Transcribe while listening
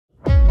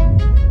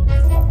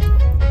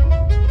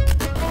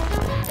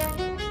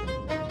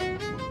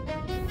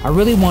I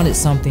really wanted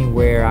something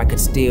where I could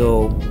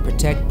still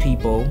protect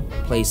people,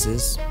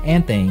 places,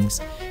 and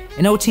things,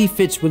 and OT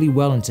fits really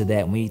well into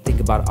that when you think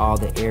about all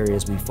the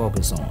areas we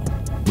focus on.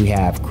 We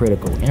have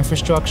critical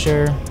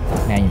infrastructure,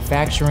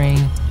 manufacturing,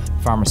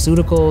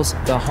 pharmaceuticals,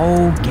 the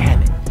whole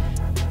gamut.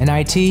 In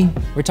IT,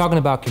 we're talking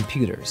about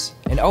computers.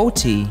 In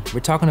OT, we're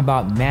talking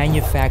about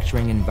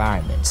manufacturing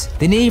environments.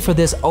 The need for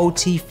this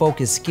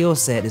OT-focused skill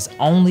set is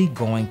only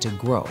going to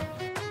grow.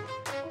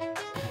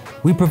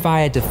 We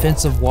provide a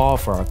defensive wall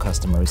for our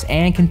customers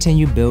and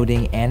continue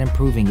building and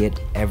improving it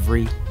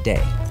every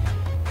day.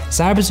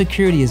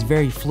 Cybersecurity is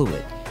very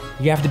fluid.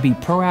 You have to be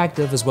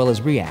proactive as well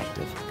as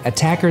reactive.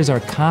 Attackers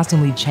are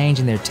constantly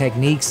changing their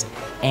techniques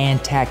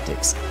and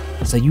tactics,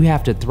 so you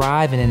have to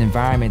thrive in an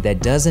environment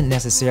that doesn't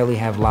necessarily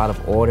have a lot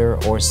of order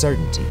or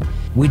certainty.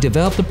 We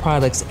develop the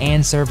products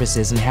and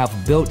services and have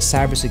built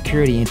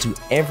cybersecurity into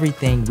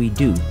everything we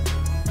do.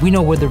 We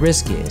know where the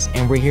risk is,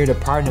 and we're here to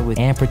partner with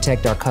and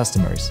protect our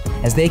customers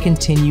as they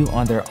continue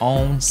on their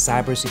own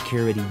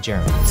cybersecurity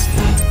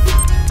journeys.